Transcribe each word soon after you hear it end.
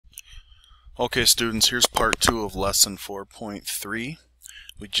Okay students, here's part 2 of lesson 4.3.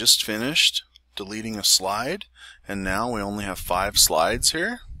 We just finished deleting a slide and now we only have 5 slides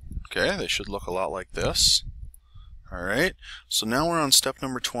here. Okay, they should look a lot like this. Alright, so now we're on step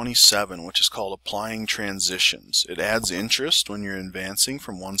number 27, which is called applying transitions. It adds interest when you're advancing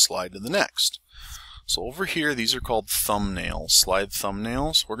from one slide to the next. So over here, these are called thumbnails, slide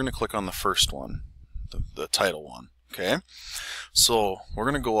thumbnails. We're going to click on the first one, the title one. Okay, so we're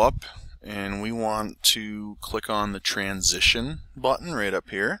going to go up and we want to click on the transition button right up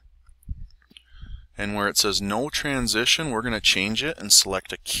here. And where it says no transition, we're going to change it and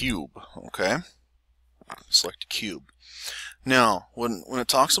select a cube. Okay, select a cube. Now, when it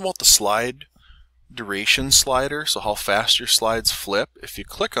talks about the slide duration slider, so how fast your slides flip, if you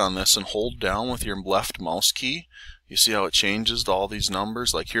click on this and hold down with your left mouse key, you see how it changes to all these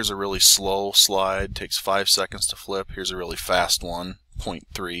numbers. Like here's a really slow slide, takes 5 seconds to flip. Here's a really fast one,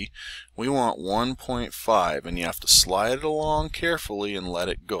 0.3. We want 1.5, and you have to slide it along carefully and let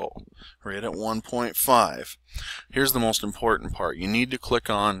it go. Right at 1.5. Here's the most important part. You need to click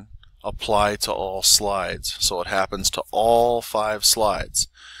on apply to all slides, so it happens to all 5 slides.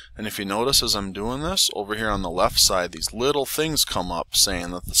 And if you notice as I'm doing this, over here on the left side, these little things come up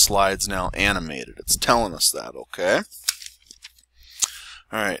saying that the slide's now animated. It's telling us that, okay?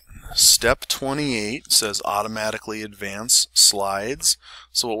 Alright, step 28 says automatically advance slides.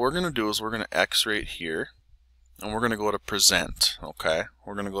 So what we're going to do is we're going to X right here, and we're going to go to present, okay?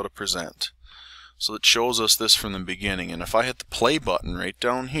 We're going to go to present. So it shows us this from the beginning, and if I hit the play button right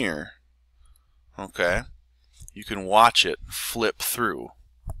down here, okay, you can watch it flip through.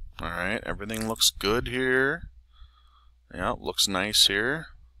 Alright, everything looks good here. Yeah, looks nice here.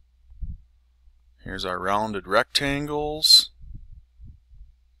 Here's our rounded rectangles.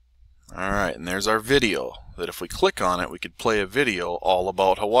 Alright, and there's our video, that if we click on it, we could play a video all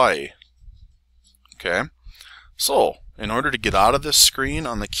about Hawaii. Okay, so in order to get out of this screen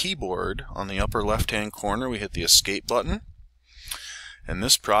on the keyboard, on the upper left-hand corner, we hit the escape button. And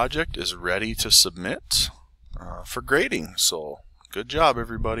this project is ready to submit for grading. So good job,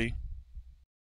 everybody.